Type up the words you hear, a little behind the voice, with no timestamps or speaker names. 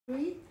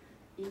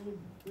in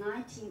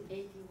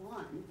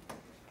 1981.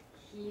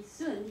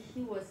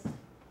 He was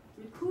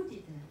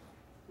recruited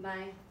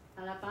by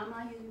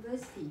Alabama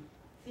University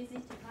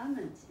Physics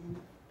Department and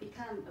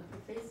became a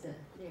professor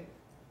there.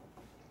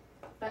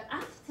 But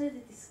after the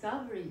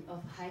discovery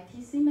of high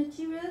TC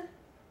material,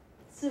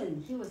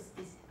 soon he was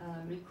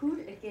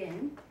recruited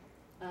again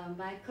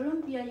by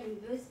Columbia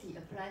University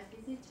Applied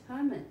Physics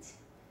Department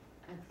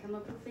and become a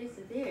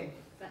professor there.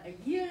 But a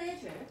year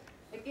later,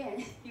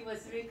 again, he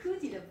was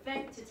recruited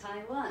back to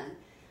Taiwan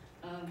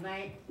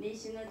by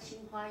National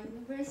Tsinghua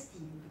University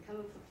and become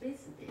a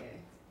professor there.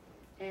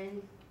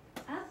 And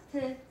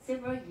after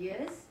several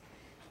years,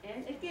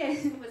 and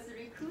again was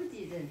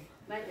recruited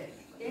by the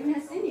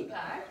Damian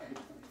Seneca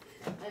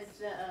as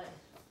the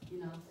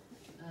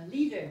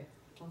leader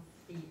of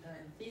the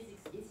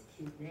Physics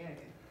Institute there.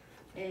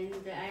 And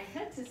I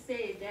have to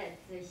say that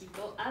he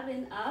go up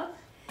and up,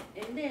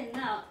 and then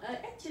now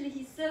actually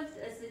he served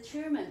as the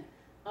chairman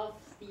of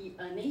the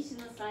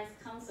National Science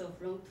Council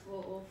from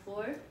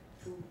 2004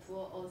 to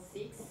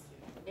 2006,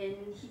 and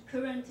he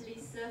currently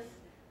serves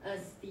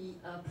as the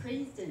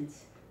president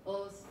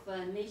of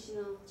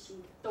National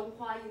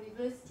Donghua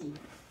University.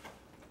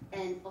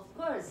 And of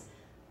course,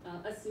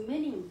 as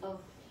many of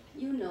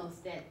you know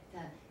that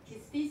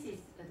his thesis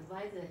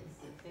advisor is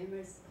the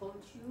famous Po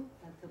Chu,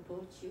 Dr.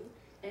 Po Chu,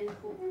 and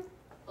who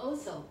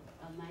also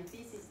my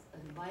thesis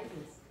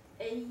advisors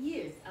 8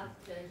 years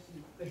after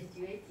he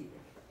graduated.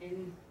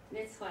 And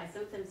that's why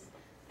sometimes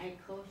I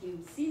call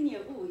him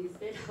Senior Wu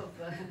instead of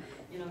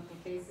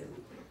Professor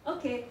Wu.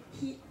 Okay,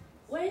 he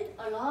won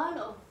a lot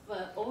of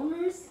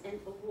honors and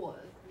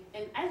awards,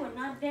 and I will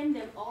not name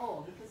them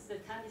all because the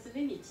time is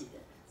limited.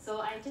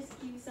 So I just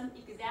give some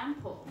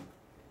example.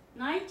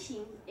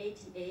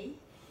 1988,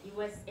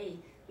 USA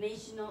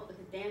National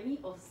Academy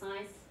of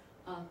Science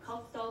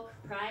Comstock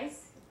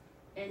Prize,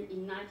 and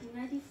in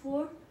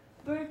 1994,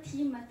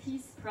 Bertie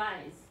Matisse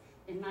Prize.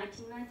 In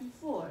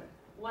 1994,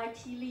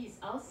 Y.T. Lee's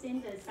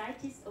Outstanding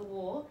Scientist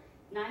Award,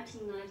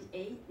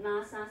 1998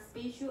 NASA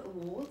Spatial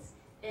Awards,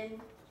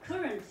 and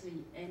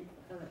currently, and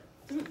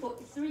for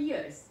 3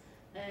 years,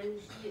 and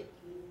he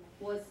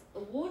was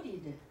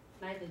awarded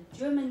by the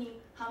Germany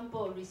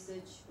Humboldt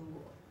Research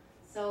Award.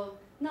 So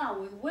now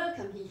we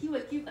welcome him. He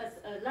will give us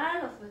a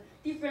lot of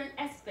different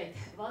aspects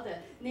about the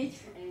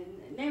nature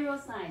and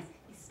neuroscience,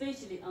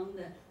 especially on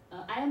the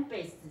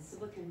ion-based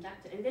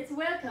superconductor. And let's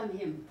welcome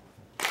him.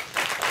 Thank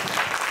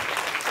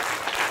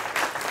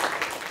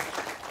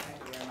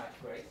you very much,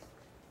 Grace.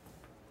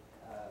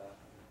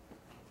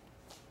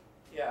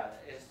 Yeah,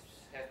 it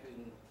has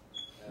been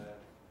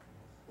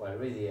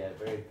really a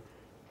very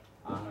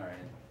honor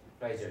and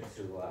pleasure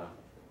to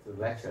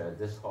lecture at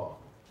this hall.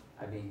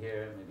 I've been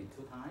here maybe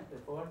 2 times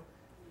before,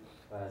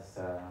 but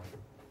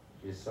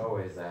it's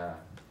always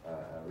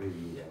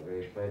really a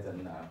very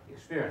pleasant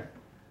experience.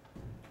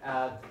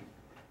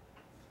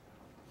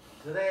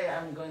 Today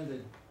I'm going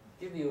to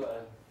give you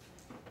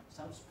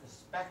some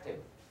perspective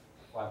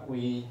what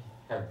we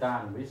have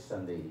done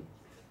recently,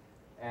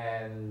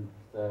 and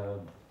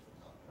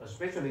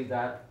especially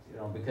that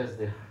because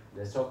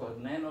the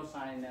so-called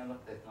nanoscience,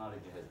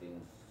 nanotechnology has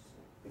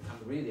become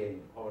really an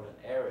important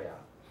area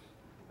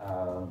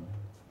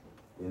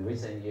in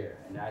recent years,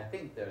 and I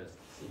think the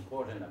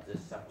importance of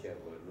this subject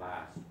will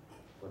last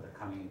for the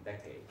coming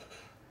decade.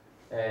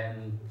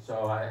 And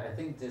so I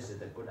think this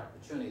is a good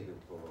opportunity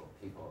for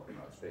people,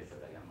 especially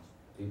the young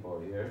people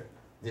here.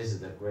 This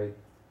is a great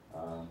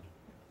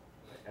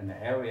an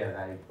area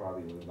that I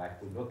probably would like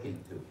to look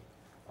into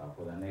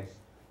for the next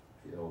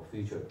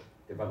future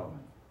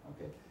development.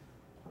 Okay,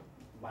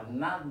 but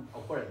not,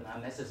 of course,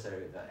 not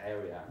necessarily the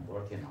area I'm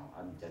working on.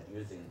 I'm just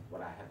using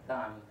what I have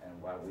done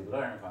and what we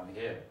learned from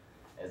here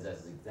as an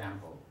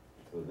example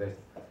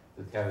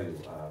to tell you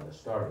the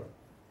story.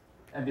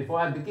 And before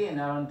I begin,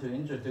 I want to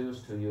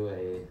introduce to you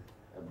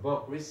a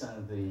book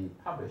recently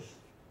published.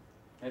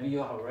 Maybe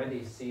you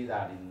already see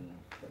that in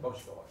the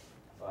bookstore,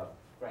 but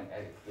Frank, I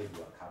will give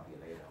you a copy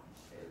later on.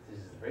 This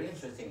is very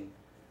interesting.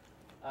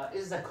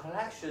 It's a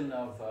collection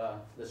of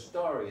the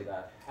story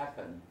that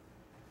happened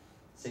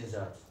since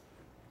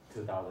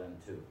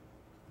 2002,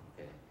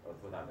 okay, or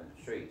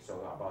 2003. So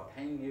about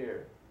 10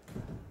 years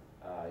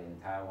in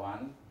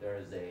Taiwan, there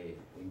is an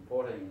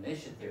important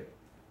initiative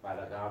by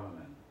the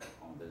government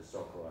on the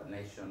so-called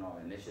National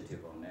Initiative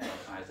on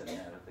Neuroscience and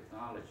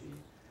Nanotechnology.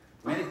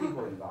 Many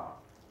people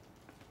involved,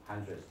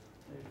 hundreds,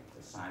 maybe,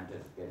 the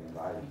scientists get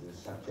involved in this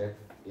subject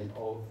in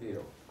all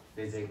fields,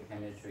 physics,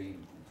 chemistry,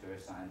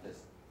 material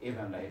scientists,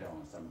 even later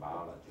on some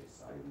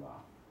biologists are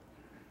involved,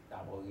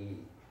 double E,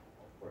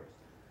 of course.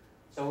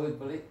 So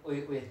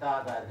we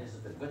thought that this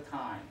is a good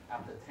time,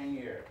 after 10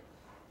 years,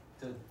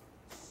 to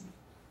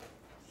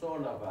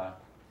sort of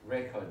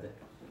record,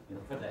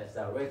 put as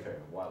a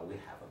record what we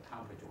have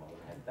accomplished, what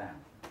we have done.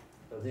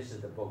 So this is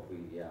the book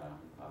we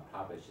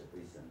published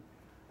recently,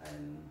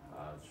 and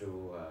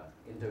through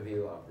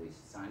interview of these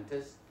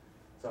scientists.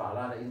 So a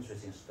lot of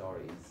interesting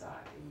story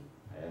inside,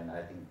 and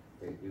I think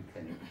that you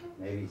can,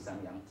 maybe some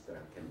youngster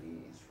can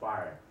be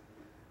inspired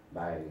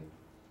by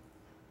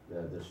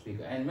the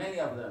speaker, and many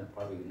of them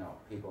probably know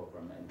people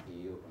from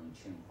NTU, from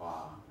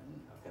Tsinghua,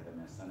 and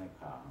Academia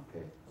Sinica.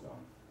 Okay, so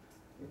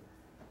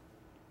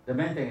the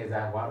main thing is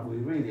that what we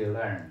really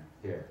learn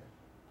here,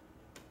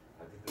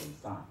 particularly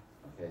in science.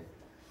 Okay,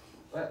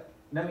 but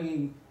let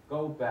me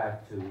go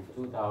back to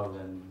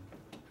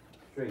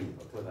 2003 or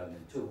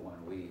 2002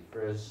 when we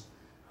first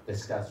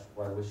discussed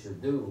what we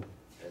should do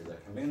as a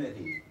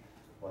community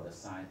for the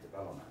science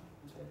development.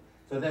 Okay,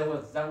 so that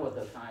was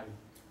the time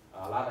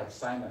a lot of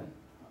excitement.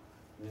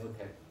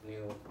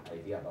 New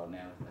idea about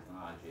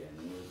nanotechnology and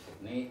new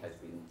technique has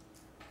been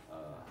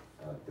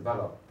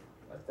developed,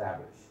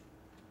 established.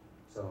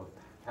 So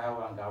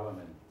Taiwan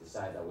government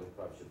decided that we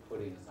probably should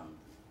put in some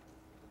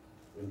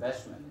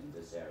investment in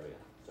this area.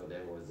 So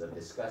there was a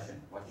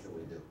discussion, what should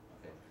we do?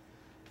 Okay.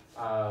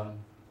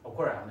 Of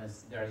course,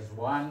 there's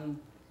one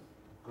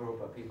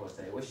group of people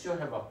say we should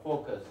have a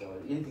focus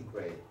or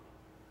integrate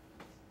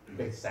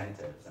big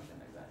center, something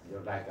like that.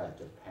 You're like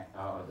Japan,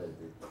 or the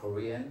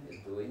Korean is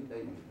doing.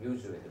 They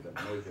usually have a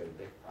major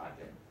big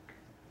project.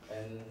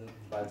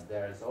 But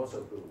there's also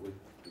a group,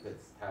 because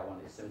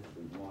Taiwan seems to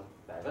be more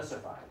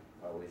diversified,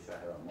 but we should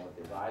have a more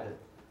divided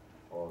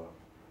or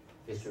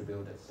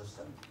distributed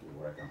system to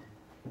work on.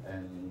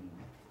 And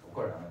of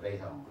course,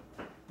 later on,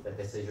 the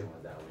decision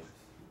was that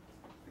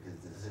because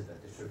this is a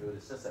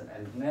distributed system,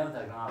 and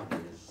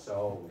nanotechnology is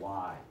so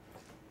wide.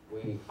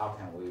 How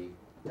can we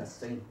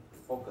just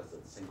focus on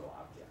a single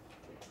object?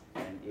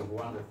 And if we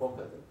want to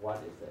focus, what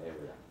is the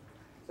area?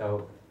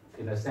 So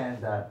in the sense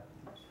that,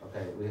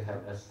 okay, we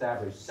have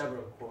established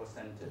several core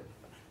centers.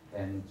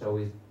 And so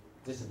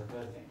this is the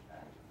first thing.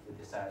 We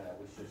decided that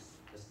we should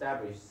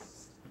establish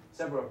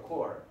several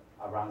core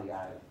around the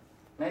island.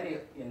 Many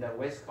in the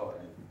west coast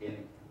in the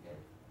beginning,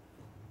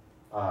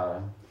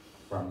 okay?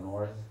 From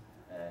north,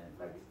 and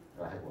like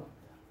I had one.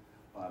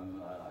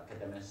 From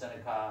Academia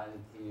Sinica,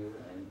 NTU,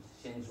 and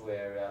Hsinchu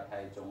area,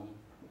 Taichung,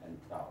 and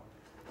Tao.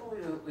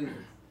 We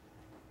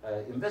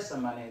invest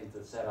some money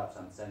to set up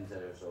some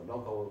centers so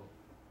local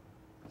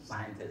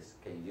scientists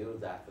can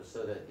use that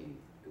facility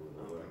to do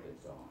the work and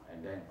so on,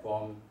 and then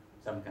form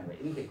some kind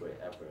of integrated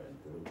effort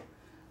to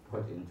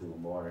put into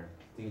more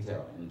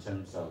detail in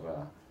terms of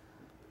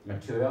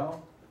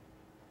material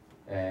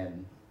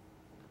and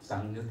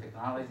some new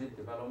technology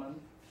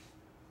development,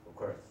 of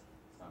course,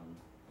 some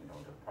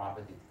the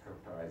property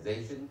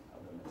characterization of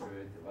the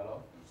material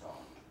developed and so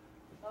on.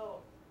 So,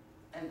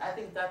 and I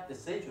think that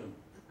decision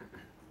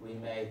we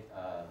made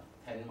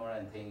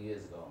 10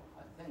 years ago.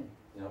 I think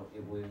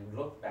if we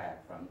look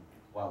back from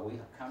what we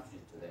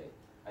accomplished today,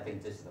 I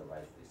think this is the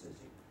right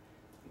decision.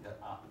 Because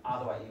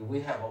otherwise, if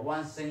we have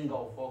one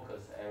single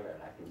focus area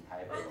like in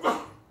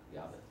Taipei,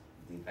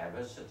 the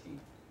diversity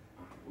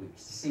we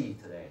see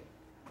today,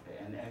 okay?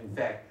 And in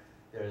fact,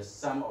 there is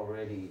some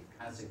already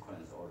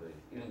consequence or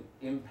the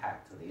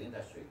impact to the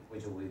industry,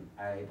 which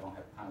I don't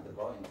have time to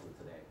go into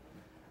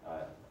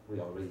today. We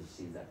already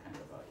see that kind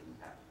of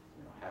impact,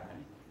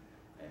 happening,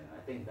 and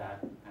I think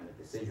that kind of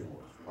decision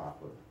was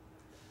proper.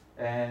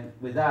 And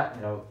with that,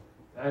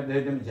 let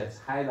me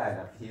just highlight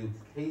a few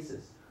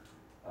cases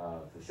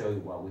to show you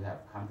what we have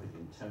accomplished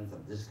in terms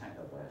of this kind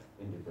of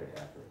integrated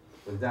effort.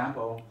 For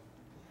example,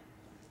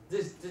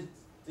 this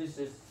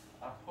is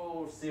a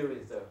whole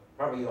series of,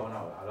 probably you all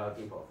know, a lot of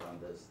people from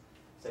this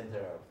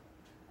center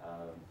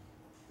of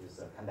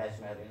this Condensed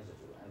Matter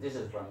Institute. And this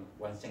is from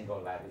one single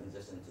lab in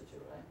this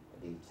institute, right?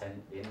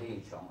 The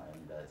Li Chong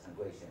and Chen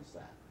Guixian's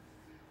lab.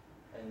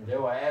 And they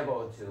were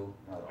able to,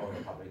 all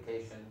the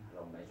publication, I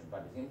don't mention,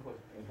 but it's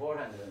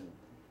important that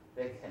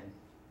they can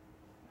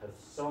have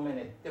so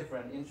many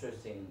different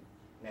interesting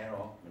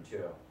nano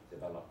material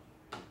developed.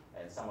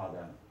 And some of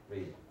them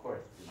really, of course,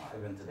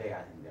 even today,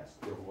 I think they're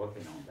still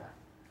working on that.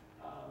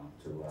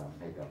 To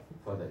make a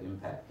further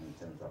impact in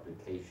terms of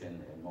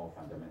application and more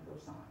fundamental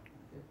science.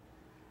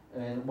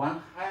 Okay? And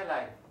one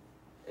highlight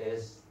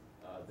is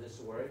this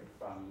work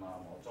from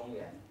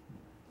Maw-Kuen.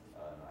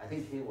 I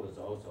think he was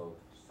also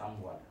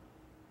somewhat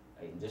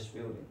in this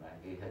building, right?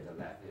 He has a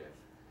lab here.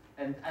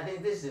 And I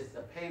think this is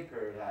the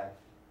paper that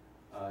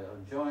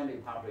jointly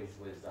published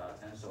with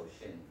Chen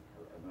Shou-Xin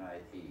of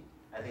MIT.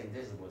 I think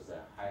this was the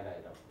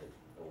highlight of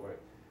the work,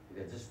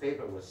 because this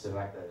paper was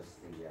selected as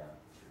the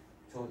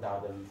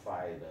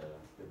 2005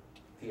 the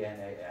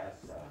PNAS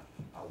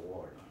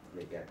award.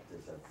 They get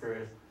this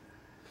first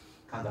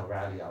Conda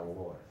Rally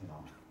award,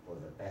 for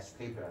the best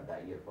paper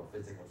that year for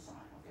physical science.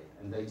 Okay,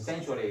 and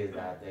essentially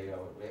that they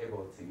were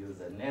able to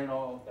use a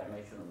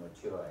nano-dimensional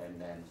material and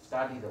then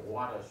study the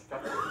water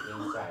structure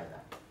inside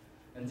that.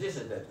 And this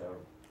is a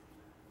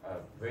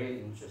very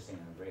interesting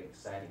and very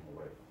exciting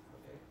work.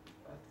 Okay,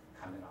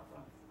 coming up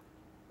from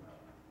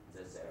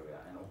this area,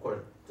 and of course,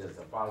 there's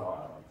a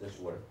follow-up of this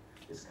work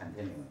is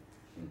continuing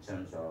in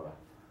terms of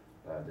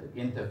the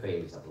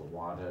interface of the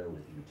water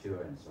with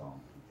material and so on,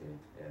 okay?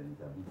 And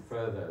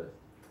further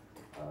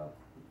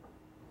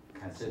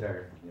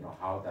consider,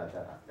 how that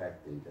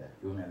affected the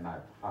human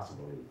life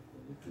possibly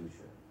in the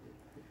future.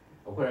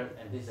 Of course,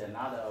 and this is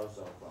another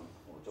also from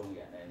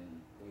Maw-Kuen,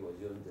 and he was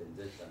using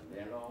this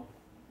nano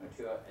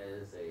material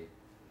as a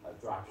a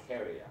drug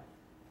carrier.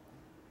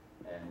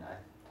 And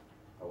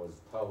I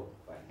was told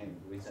by him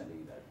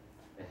recently that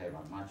they have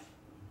a much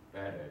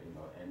better,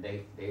 and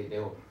they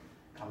will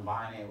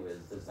combine it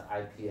with this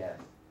IPS,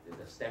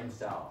 the stem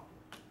cell,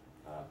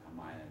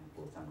 combine it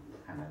with some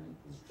kind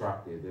of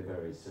drug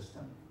delivery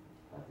system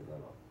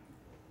developed.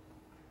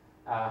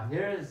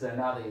 Here is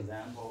another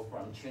example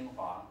from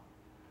Tsinghua.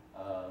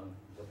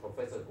 The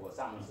Professor Guo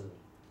Shangzi.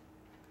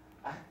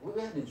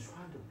 We have been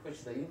trying to push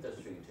the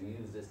industry to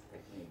use this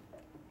technique.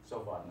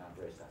 So far, not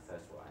very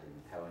successful. I think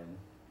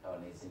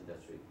Taiwanese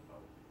industry,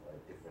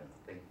 different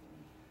thinking.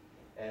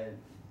 And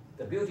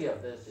the beauty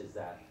of this is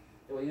that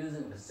they were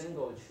using a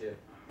single chip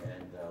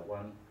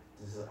and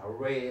this is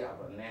array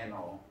of a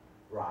nano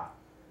rod,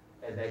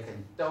 and they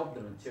can dope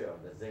the material,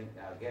 the zinc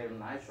gallium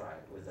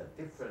nitride, with a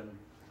different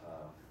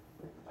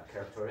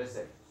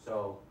characteristic.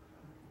 So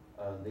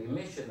the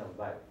emission of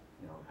light,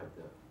 have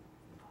the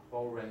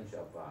whole range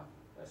of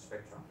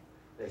spectrum.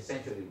 They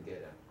essentially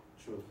get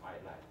a true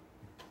white light,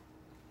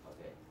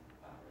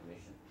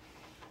 emission.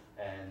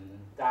 And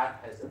that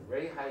has a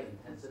very high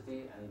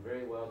intensity and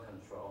very well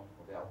controlled.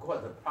 Okay, of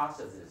course the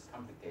process is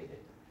complicated.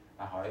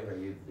 However,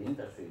 if the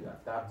industry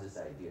adopts this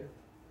idea,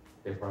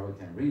 they probably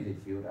can really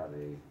build out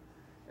a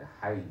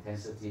high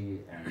intensity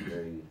and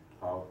very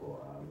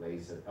powerful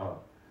laser,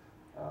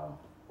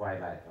 white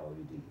light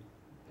LED.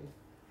 Okay.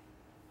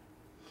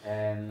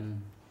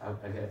 And I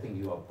think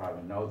you all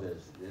probably know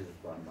this. This is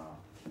from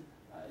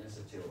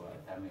Institute of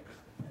Atomic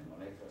and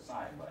Molecular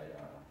Science by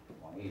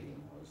Wang Yilin,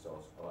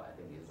 I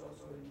think he's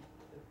also in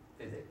the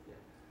physics.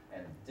 Yeah.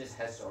 And this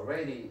has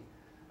already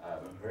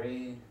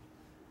very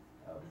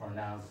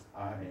pronounced,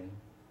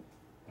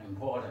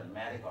 important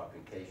medical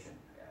application,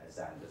 as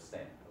I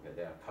understand. Okay,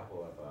 there are a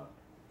couple of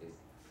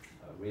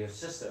real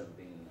systems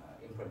being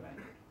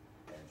implemented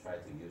and try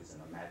to use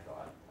in a medical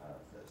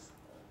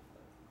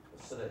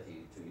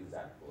facility to use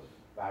that for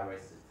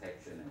virus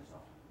detection and so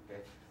on.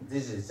 Okay,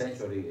 this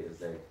essentially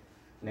is a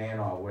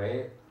nano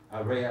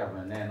array of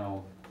a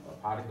nano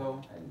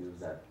particle, and use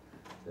that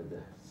the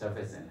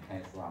surface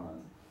enhanced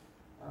Raman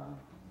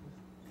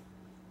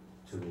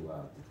to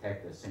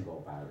detect a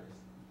single virus.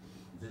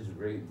 This is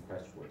very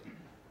impressive work.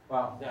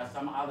 Well, there are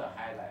some other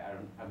highlights.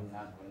 I'm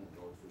not going to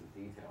go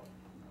through detail.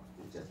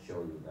 To just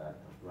show you that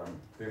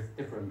from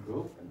different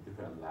group and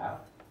different lab.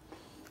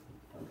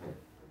 Okay.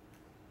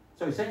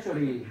 So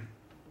essentially,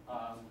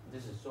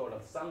 this is sort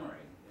of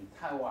summary in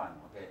Taiwan.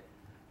 Okay,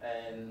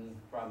 and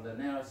from the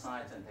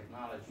neuroscience and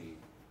technology,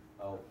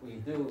 we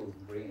do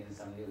bring in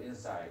some new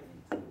insight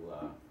into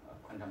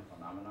quantum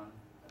phenomenon,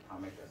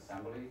 atomic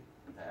assembly,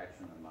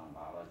 interaction among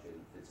biology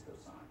and physical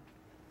science.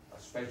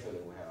 Especially,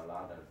 we have a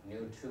lot of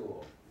new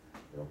tools.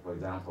 For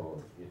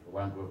example, if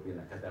one group in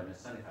Academic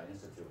Seneca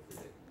Institute of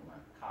Physics, my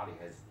colleague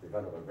has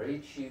developed a very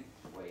cheap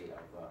way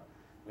of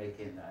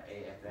making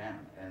AFM,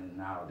 and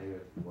now they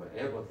were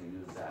able to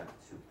use that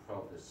to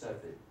probe the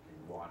surface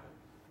in water.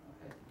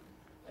 Okay,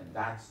 and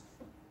that's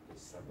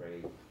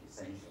very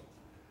essential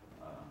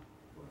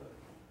for the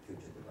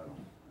future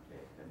development.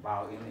 Okay, and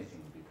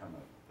bioimaging become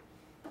a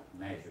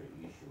major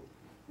issue.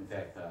 In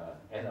fact,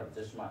 end of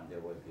this month there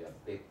will be a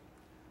big,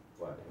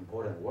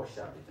 important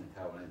workshop between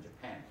Taiwan and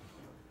Japan,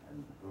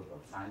 and a group of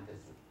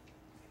scientists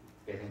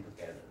getting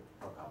together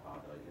to talk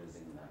about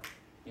using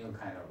the new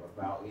kind of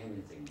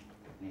bioimaging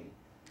technique,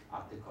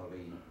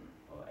 optically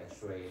or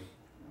X-ray,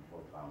 for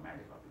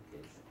biomedical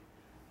application.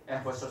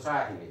 And for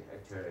society,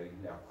 actually,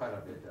 there are quite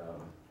a bit of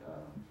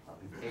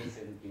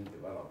application being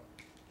developed.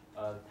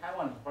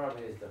 Taiwan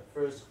probably is the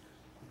first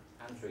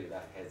country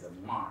that has a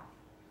mark.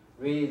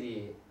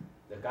 Really,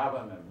 the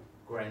government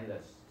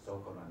granted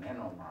so-called a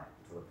nano mark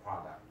to the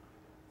product.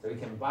 So you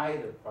can buy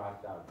the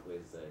product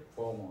with a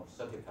formal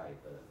certified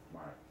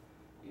mark,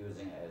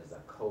 using it as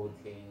a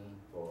coating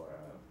for,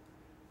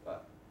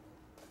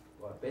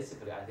 well,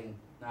 basically, I think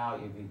now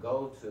if you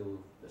go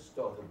to the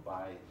store to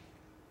buy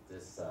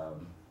this,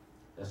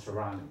 the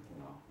ceramic,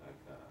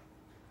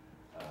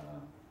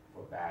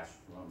 for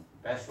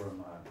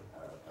bathroom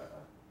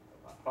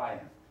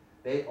appliance,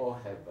 they all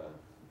have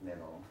a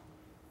nano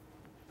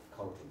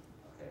coating,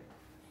 okay,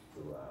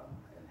 to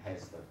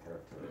enhance the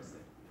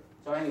characteristic.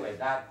 So anyway,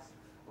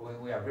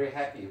 we are very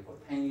happy. For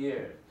 10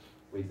 years,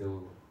 we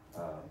do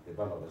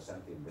develop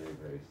something very,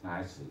 very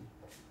nicely.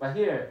 But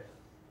here,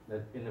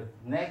 in the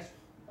next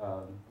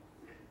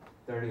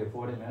 30 or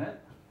 40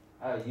 minutes,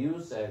 I'll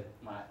use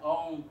my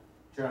own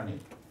journey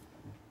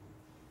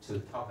to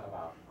talk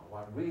about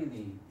what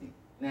really the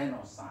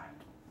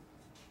nanoscience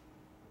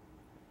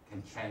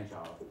can change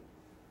our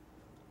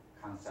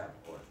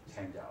concept or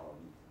change our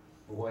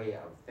way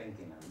of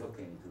thinking and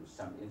looking to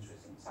some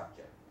interesting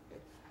subject.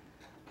 Okay?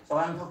 So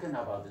I'm talking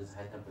about this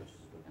high temperature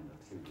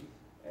superconductivity,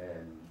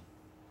 and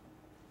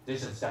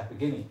this is the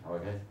beginning.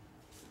 Okay,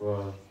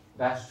 for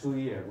last 2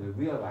 years, we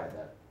realized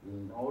that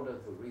in order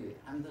to really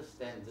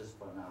understand this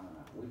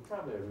phenomenon, we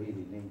probably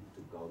really need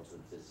to go to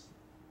this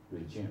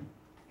regime.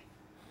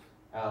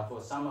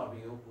 For some of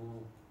you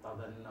who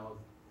doesn't know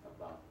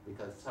about,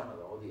 because some of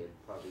the audience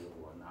probably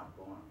were not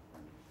born.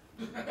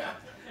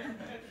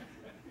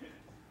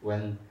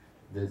 when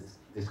this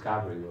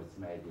discovery was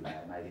made in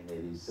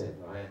 1986.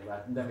 Okay,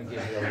 but let me give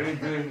you very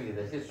briefly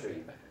the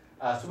history.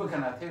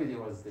 Superconductivity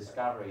was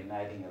discovered in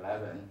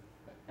 1911,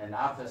 and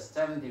after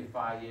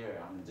 75 years,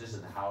 this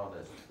is how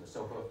the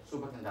so-called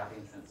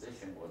superconducting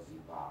transition was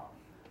evolved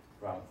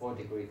from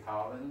 4-degree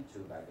Kelvin to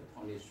like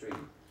 23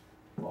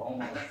 for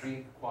almost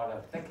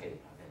 3/4 decade.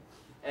 Okay,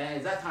 and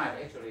at that time,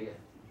 actually,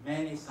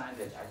 many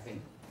scientists, I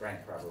think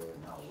Frank probably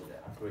now would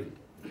agree,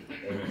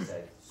 they would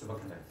say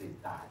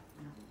superconductivity died.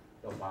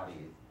 Nobody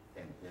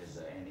thinks there's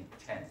any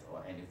chance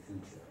or any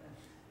future.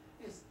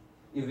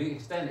 If you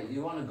extend it,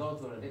 you want to go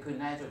to the liquid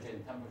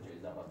nitrogen temperature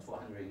is about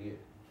 200 years.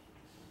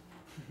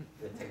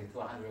 It takes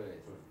 200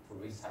 years to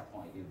reach that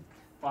point. You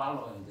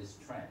following this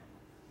trend.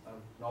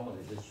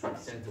 Normally this trend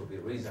seems to be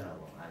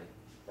reasonable, right?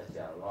 That's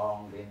a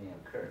long linear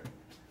curve.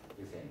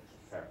 You can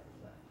extract from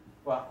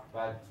that.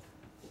 But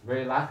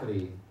very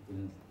luckily,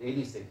 in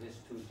 '86, these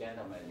two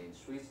gentlemen in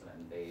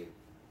Switzerland, they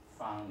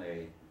found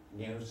a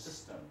new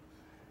system,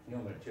 new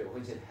material,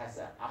 which it has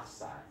an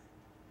oxide.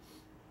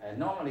 And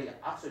normally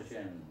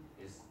oxygen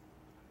is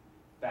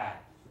bad.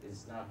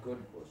 It's not good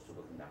for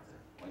superconductor.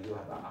 When you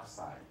have an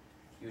oxide,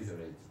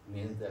 usually it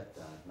means that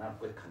not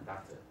good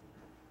conductor.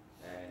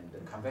 And the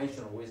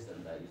conventional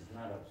wisdom that is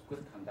not a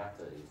good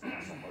conductor is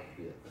not supposed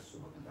to be a good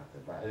superconductor.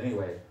 But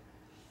anyway,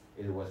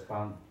 it was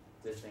found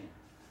this thing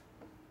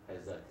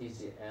has a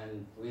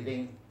TCN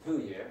within 2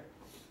 years.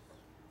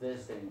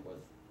 This thing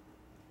was,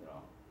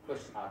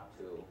 pushed up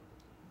to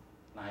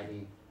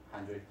 90,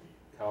 100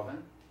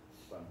 Kelvin,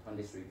 from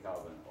 23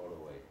 Kelvin all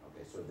the way.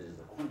 Okay, so this is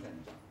a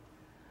quantum jump.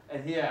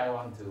 And here I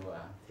want to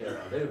tell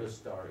a little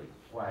story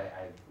why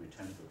I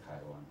returned to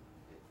Taiwan.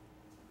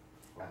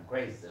 When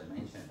Grace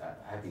mentioned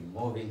that I've been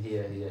moving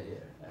here.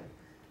 Right?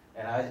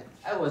 And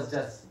I was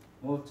just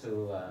moved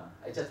to,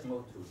 I just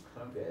moved to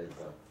Colloquia as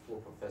a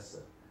full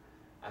professor.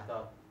 I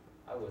thought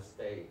I would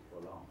stay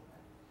for long.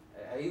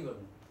 Right? I even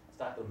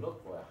started to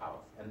look for a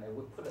house, and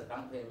we put a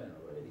down payment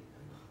already.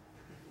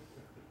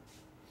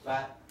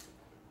 But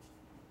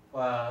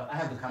I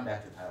have to come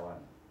back to Taiwan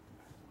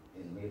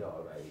in the middle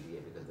of the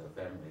year because of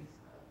the family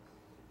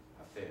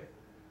affair.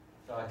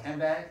 So I came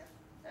back,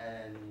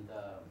 and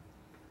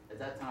at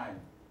that time,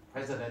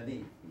 President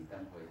Lee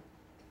Teng-Hui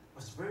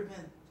was very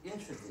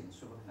interested in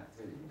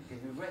superconductivity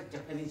because we read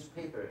Japanese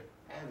paper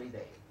every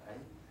day,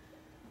 right?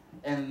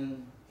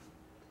 And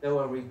there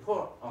were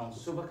reports on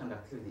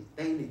superconductivity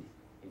daily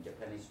in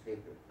Japanese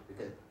paper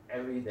because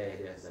every day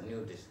there's a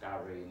new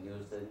discovery, new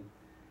thing,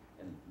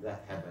 and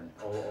that happened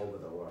all over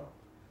the world.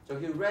 So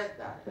he read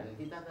that, and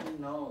he doesn't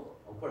know.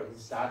 Of course, he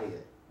studied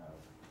it.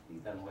 Lee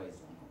Teng-Hui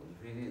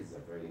is a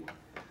very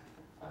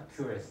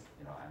curious,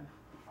 and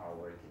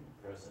hardworking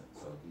person.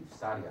 So he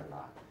studied a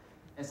lot,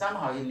 and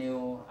somehow he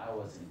knew I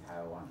was in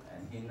Taiwan,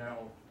 and he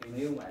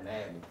knew my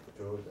name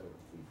through the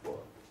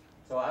report.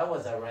 So I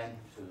was arranged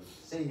to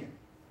see him,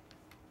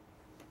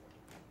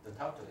 to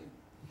talk to him,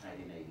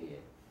 1988.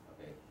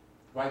 Okay,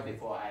 right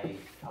before I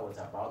was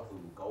about to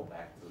go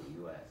back to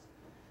the U.S.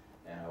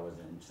 And I was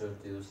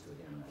introduced to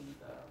him, and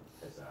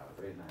it's a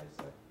very nice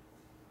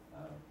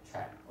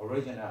chat.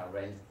 Originally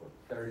arranged for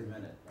 30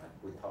 minutes, right?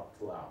 We talked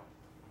 2 hours.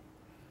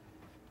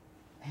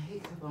 And he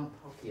kept on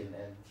talking,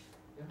 and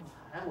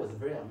I was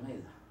very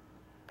amazed.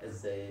 He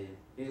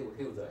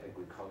was an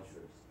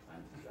agriculturist,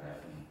 scientist,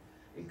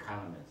 and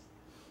economist,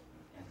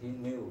 and he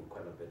knew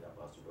quite a bit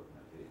about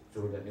superconductivity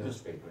through the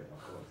newspaper, of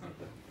course.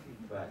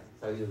 But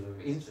so he was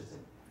very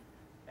interesting,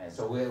 and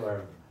so we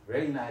were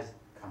very nice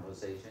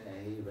conversation,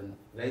 and he even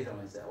later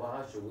on said,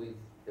 well, should we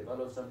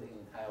develop something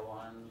in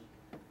Taiwan?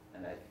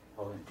 And I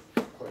told him,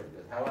 of course,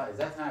 because Taiwan, at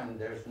that time,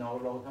 there's no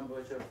low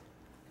temperature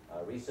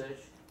research,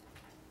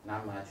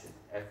 not much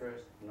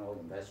effort, no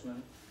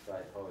investment. So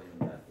I told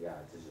him that, yeah,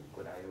 this is a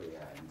good area,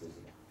 and this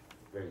is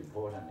a very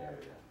important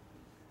area.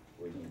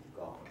 We need to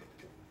go.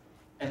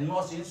 And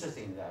most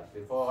interesting that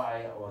before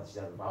I was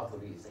just about to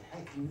leave, he said,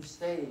 hey, can you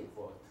stay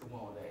for 2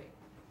 more days?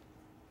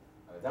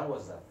 That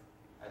was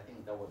I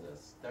think that was a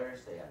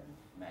Thursday.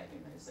 I met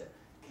him and he said,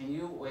 can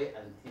you wait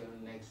until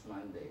next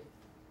Monday?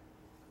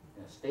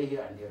 Stay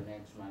here until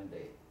next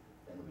Monday,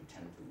 then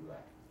return to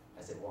US.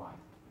 I said, why?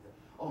 He said,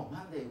 oh,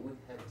 Monday we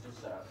have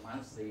just a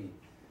monthly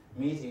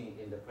meeting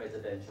in the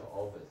presidential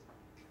office.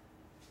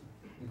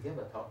 You gave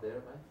a talk there,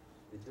 right?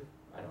 Did you?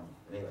 I don't know.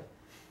 Anyway,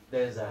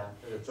 there's a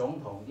总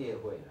统夜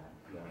会,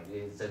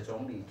 it's a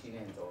总理纪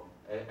念周.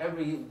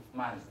 Every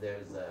month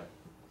there's a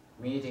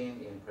meeting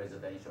in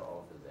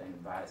presidential office and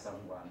invite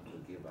someone to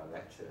give a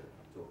lecture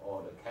to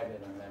all the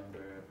cabinet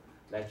members,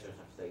 lectures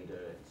of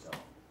leader, and so on.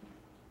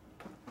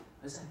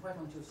 I said, why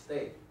don't you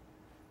stay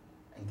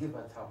and give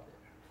a talk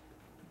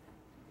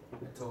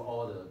there to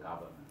all the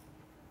government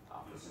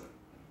officers?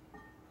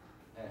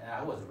 And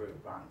I was very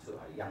brown too,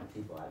 young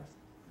people.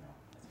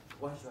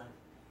 Why should I?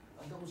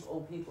 Those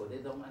old people, they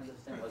don't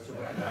understand what's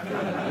going on.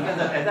 Because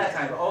at that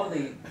time, all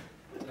the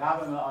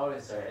government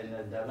officers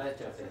and the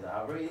lecturers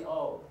are very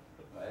old.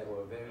 Right?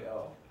 We're very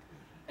old.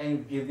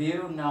 And if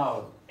you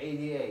know,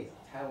 88,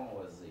 Taiwan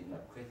was in a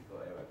critical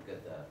era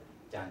because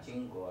Jiang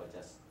Jingguo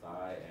just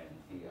died and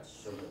he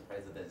assumed the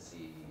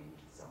presidency,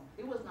 so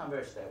he was not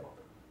very stable.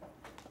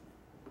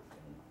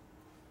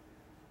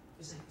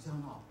 He said, you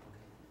don't know,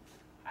 okay.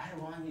 I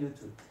want you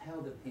to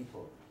tell the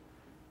people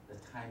the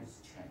times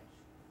change.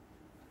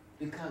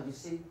 Because you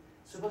see,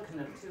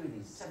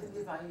 superconductivity,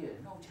 75 years,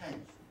 no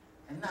change.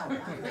 And now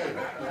one day,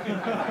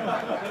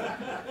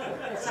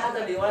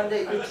 suddenly one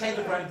day you change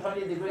from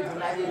 20 degrees to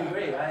 90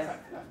 degrees, right?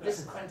 This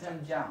is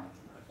quantum jump.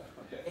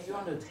 And you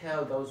want to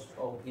tell those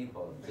old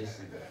people, this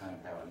is the time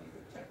Taiwan needs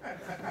to change.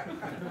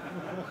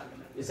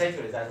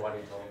 Essentially, that's what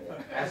he told me.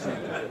 Actually,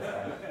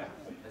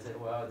 I said,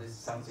 well, this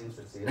sounds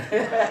interesting.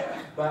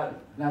 But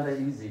not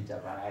an easy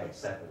job, I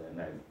accepted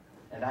it.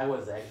 And I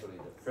was actually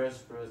the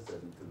first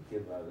person to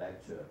give a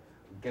lecture,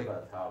 give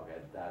a talk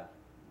at that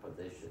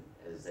position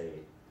as a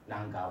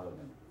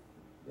non-government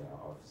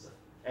officer.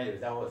 Anyway,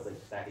 that was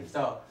exciting.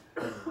 So,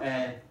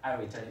 and I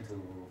returned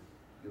to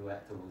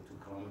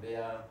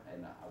Colombia,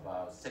 and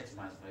about 6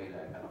 months later,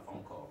 I got a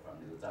phone call from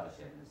Liu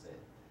Zhaoxian and said,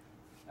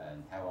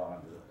 and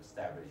Taiwan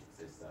established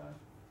this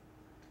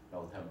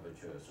low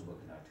temperature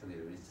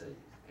superconductivity research.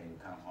 Can you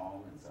come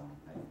home and so on?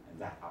 And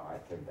that's how I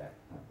came back.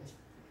 Okay.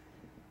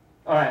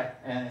 All right,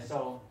 and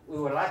so we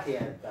were lucky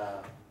at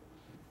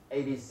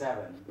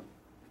 87,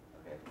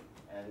 okay,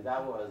 and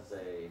that was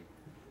a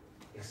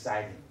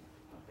exciting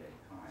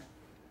time.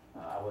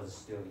 I was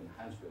still in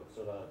Huntsville,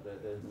 so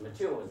the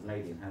material was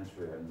made in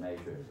Huntsville and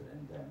measured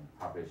and then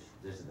published.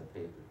 This is the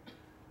paper.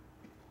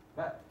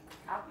 But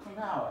up to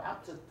now,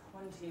 up to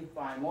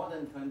more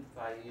than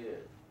 25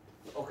 years,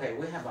 okay,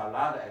 we have a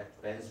lot of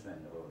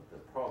advancement of the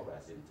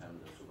progress in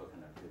terms of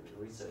superconductivity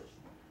research.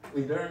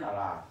 We learn a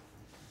lot.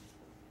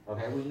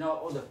 Okay, we know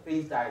all the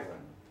phase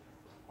diagram,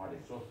 what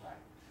it looks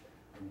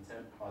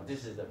like.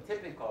 This is the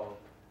typical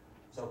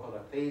so-called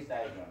phase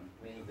diagram,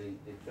 means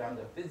they found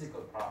the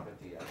physical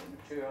property of the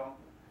material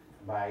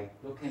by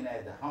looking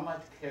at how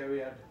much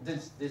carrier.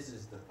 This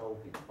is the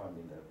doping,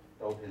 the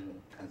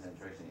doping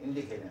concentration,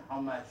 indicating how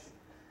much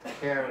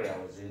carrier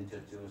was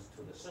introduced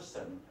to the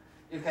system.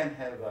 You can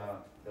have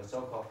the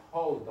so-called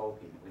whole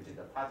doping, which is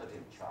the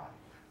positive charge,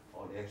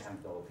 or the electron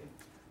doping,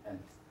 and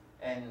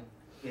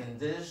in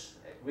this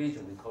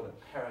region we call it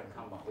parent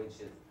compound, which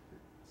is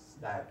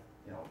that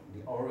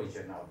the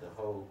origin of the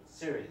whole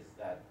series.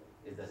 That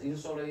is the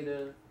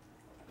insulator.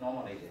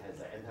 Normally it has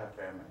an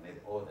interferomagnetic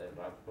or the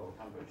low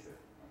temperature.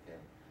 Okay,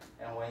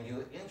 and when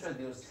you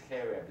introduce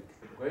carrier,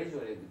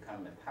 gradually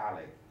become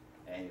metallic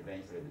and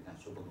eventually become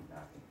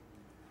superconducting.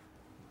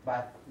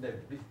 But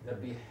the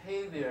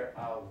behavior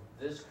of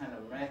this kind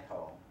of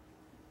metal,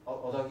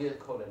 although here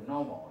called a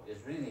normal,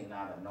 is really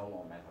not a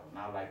normal metal,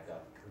 not like a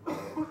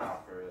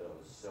copper or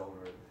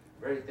silver,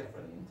 very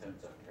different in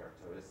terms of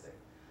characteristics.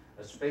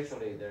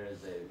 Especially there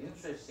is an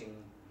interesting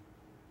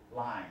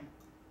line.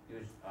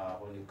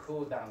 When you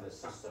cool down the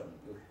system,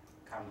 you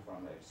come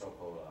from a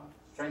so-called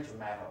strange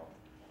metal,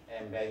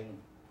 and then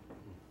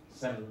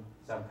some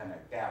kind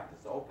of gap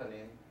is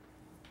opening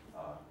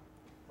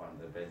from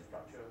the base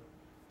structure,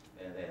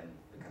 and then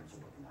becomes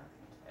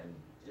superconducting. And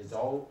it's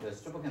all the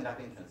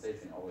superconducting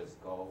transition always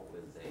go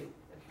with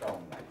a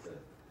dome like the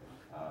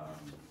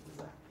with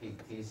a peak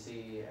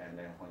TC, and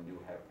then when you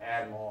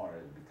add more,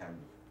 it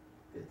becomes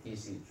the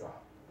TC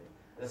drop. Okay?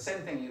 The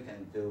same thing you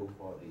can do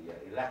for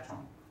the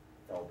electron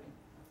doping.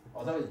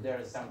 Although there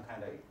is some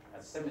kind of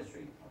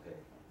asymmetry, okay,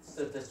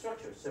 so the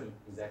structure is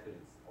exactly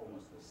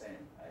almost the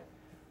same, right?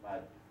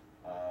 But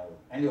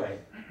anyway,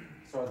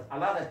 so a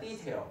lot of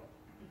detail,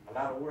 a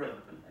lot of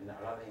work, and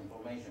a lot of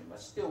information, but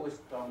still we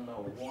don't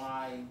know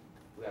why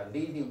we are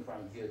leading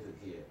from here to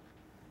here,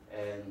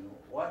 and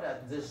what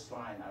this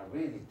line are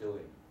really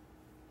doing.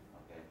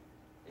 Okay,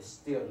 it's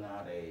still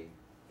not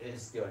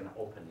it's still an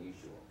open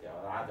issue. There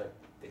are a lot of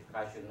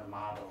discussion, the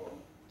model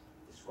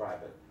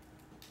describe it.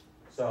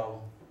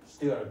 So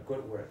still a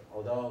good work,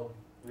 although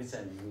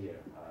recent year,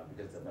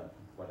 because of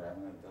what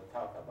I'm going to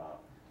talk about,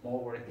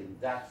 more work in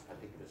that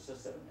particular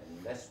system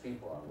and less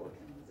people are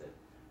working with it.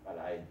 But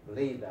I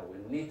believe that we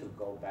need to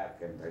go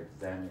back and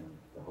examine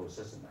the whole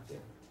system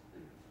again.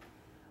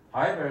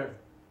 However,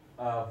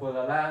 for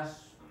the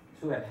last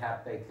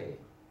 2.5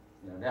 decades,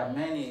 there are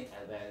many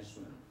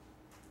advancements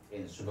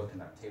in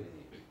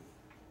superconductivity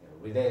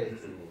related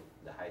to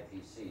the high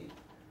TC.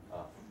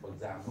 For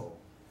example,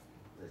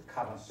 the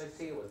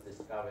carbon-60 was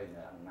discovered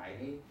in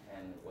 90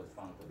 and was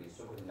found to be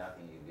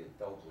superconducting if you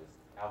doped with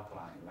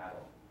alkaline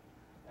metal.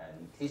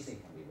 And TC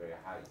can be very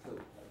high too,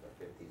 like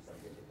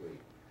 50-something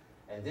degrees.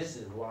 And this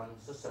is one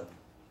system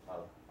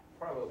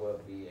probably will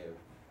be a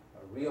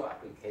real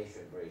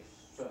application very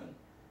soon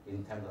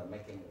in terms of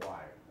making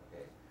wire,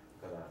 okay?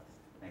 Because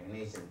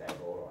magnesium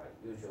diboride,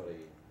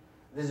 usually,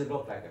 this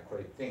looks like a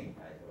great thing,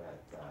 right?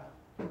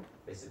 But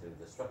basically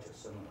the structure is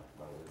similar,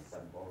 but with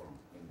some boron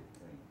in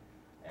between.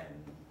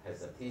 And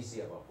has a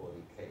TC about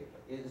 40K.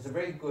 But it's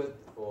very good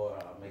for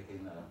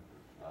making a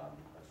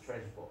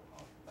transport,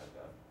 like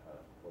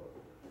for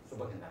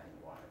superconducting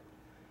wire.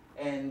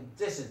 And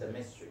this is the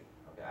mystery.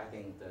 Okay, I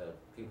think the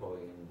people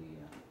in the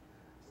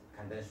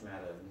condensed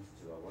matter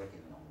institute are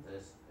working on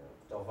this.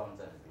 Dou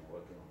Fangzhen has been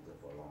working on this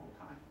for a long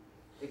time.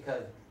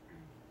 Because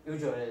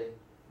usually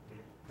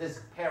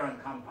this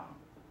parent compound,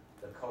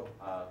 the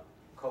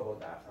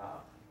cobalt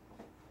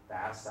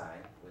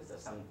dioxide with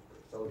some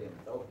sodium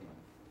doping,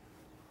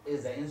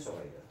 is an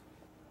insulator,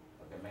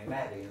 okay,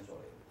 magnetic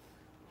insulator.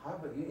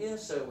 However, you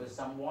insert with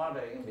some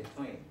water in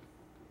between,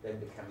 then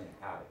become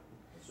metallic,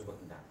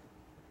 superconductor.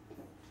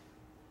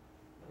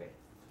 Okay,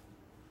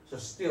 so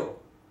still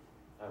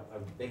a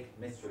big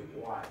mystery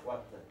why,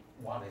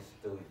 what is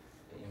doing.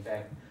 In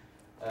fact,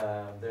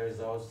 there's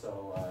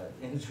also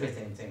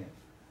interesting thing.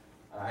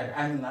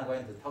 I'm not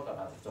going to talk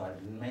about it, so I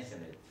didn't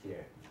mention it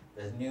here.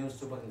 The new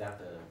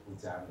superconductor,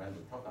 which I'm going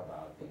to talk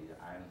about, the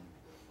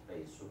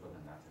iron-based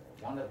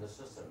superconductor. One of the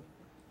systems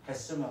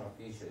has similar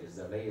features, is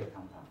the layer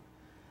compound.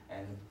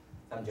 And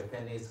some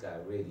Japanese guy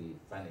really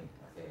funny,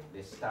 okay?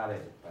 They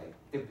started by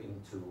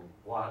dipping into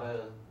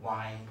water,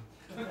 wine,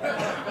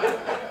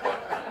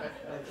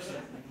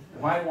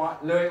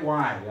 red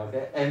wine,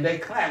 okay? And they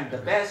claim the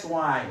best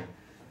wine,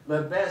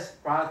 the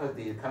best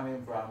property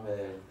coming from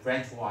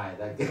French wine.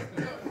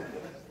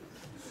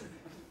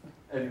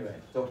 Anyway,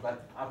 so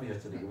but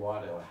obviously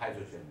water or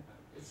hydrogen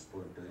is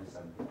doing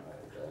something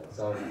like that.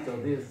 So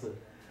this,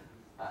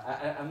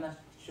 I'm not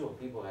sure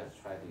people have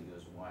tried to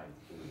use wine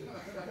to do this.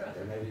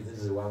 Okay, maybe this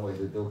is one way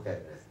to look at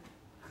it.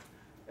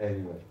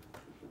 Anyway.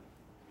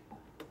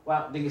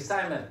 Well, the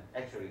excitement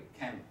actually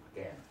came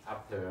again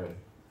after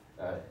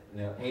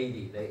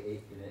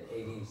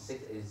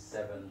 86,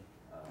 87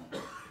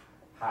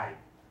 high.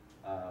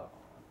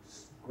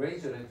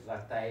 Gradually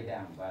died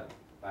down, but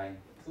by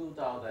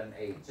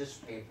 2008, this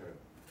paper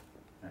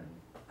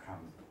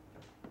come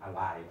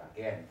alive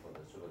again for the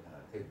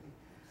superconductivity.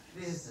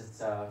 This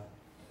is a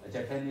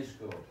Japanese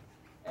group,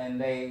 and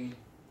they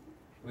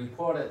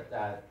reported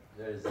that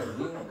there is a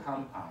new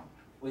compound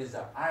with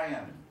the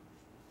iron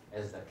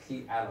as the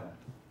key element.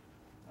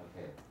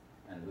 Okay,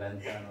 and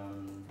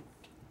lanthanum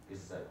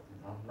is the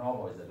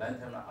normal is the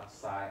lanthanum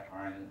oxide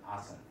iron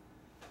arsen.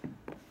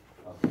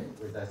 Okay,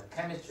 with the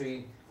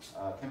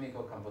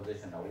chemical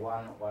composition of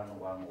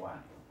 1,1,1,1. Okay,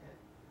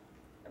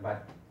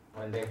 but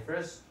when they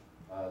first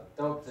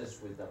dope this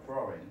with the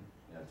fluorine,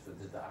 to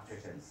the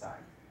oxygen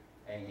side,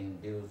 and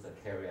induce the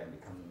carrier and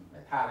become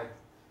metallic,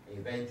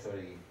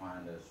 eventually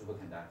find the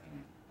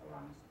superconducting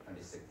around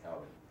 26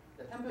 Kelvin.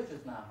 The temperature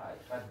is not high,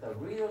 but the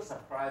real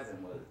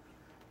surprising was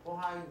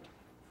why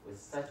with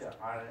such an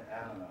iron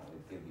element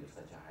would give you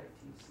such a high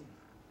TC.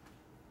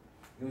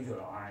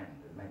 Usual iron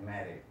is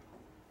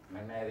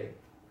magnetic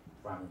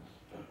from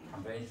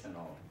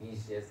conventional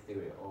BCS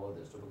theory or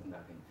the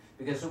superconducting.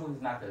 Because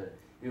superconductor,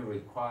 you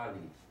require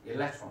the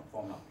electron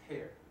form a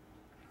pair,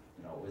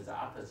 with the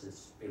opposite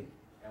spin.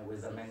 And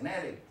with the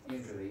magnetic,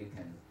 usually you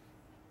can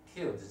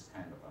kill this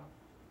kind of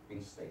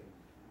spin state.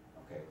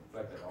 Okay,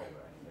 flip it over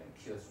and then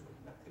kill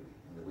superconductivity.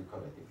 And we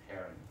call it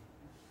depairing.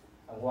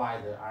 And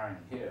why the iron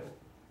here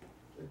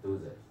would do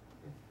this.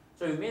 Okay.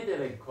 So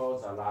immediately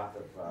caused a lot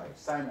of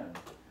excitement.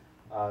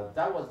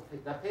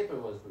 That paper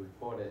was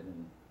reported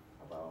in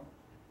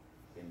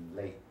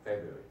late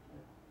February.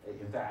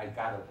 In fact, I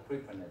got a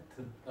preprint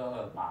in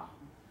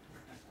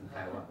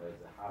Taiwan.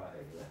 There's a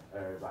holiday there.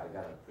 Everybody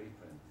got a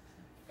preprint.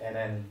 And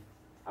then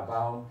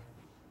about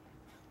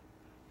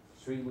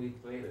 3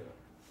 weeks later,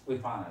 we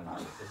found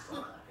another system.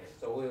 Okay.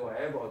 So we were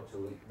able to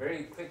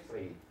very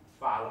quickly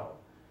follow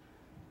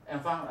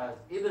and found an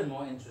even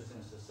more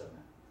interesting system.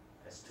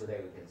 As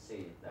today we can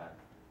see that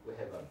we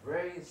have a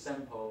very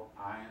simple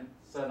iron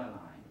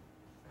selenide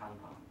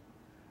compound.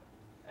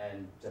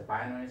 And the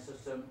binary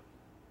system,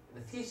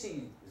 the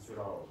TC is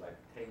low, like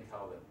 10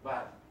 Kelvin,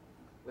 but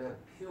we have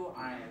pure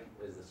iron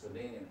with the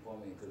selenium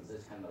forming to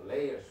this kind of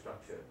layer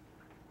structure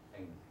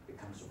and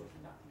becomes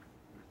superconducting.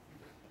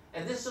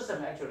 And this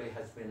system actually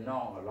has been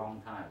known a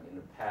long time. In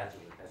the past,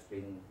 it has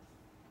been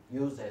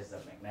used as a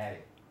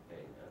magnetic.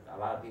 Okay? A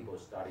lot of people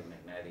study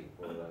magnetic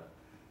for the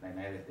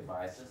magnetic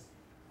devices,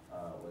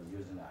 was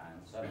using the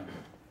iron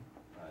selenide.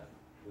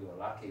 We were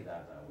lucky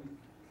that we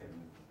can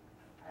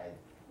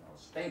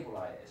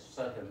stabilize a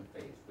certain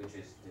phase, which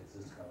is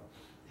this kind of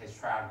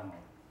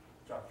tetragonal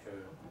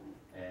structure,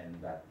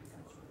 and that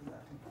becomes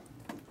superconducting.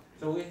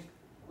 So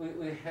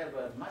we have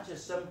a much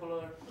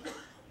simpler.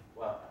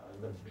 Well,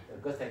 the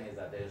good thing is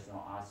that there is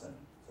no arsen,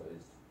 so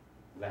it's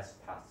less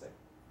toxic.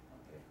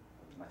 Okay,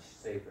 much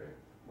safer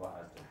for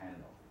us to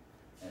handle,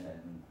 and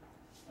then.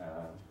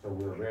 So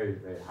we're very,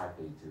 very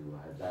happy to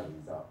have that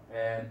result.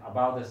 And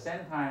about the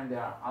same time,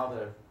 there are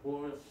other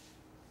 3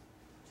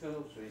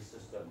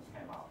 systems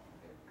came out.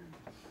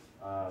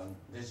 Okay.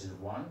 This is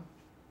one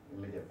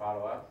immediate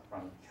follow-up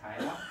from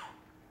China,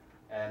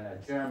 and a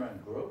German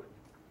group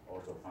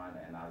also find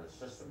another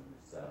system.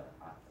 It's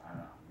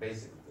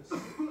basically this.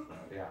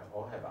 They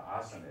all have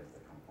arsen as the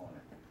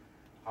component.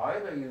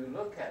 However, you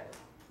look at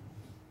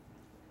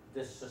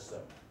this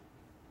system,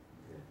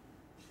 okay,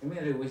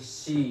 immediately we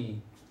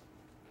see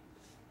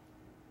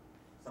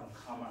some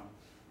common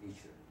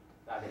feature.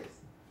 That is,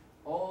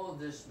 all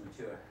this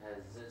material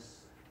has this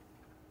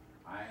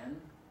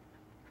iron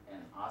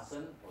and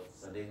arsen or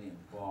selenium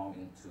form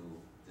into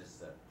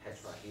this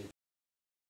tetrahedron.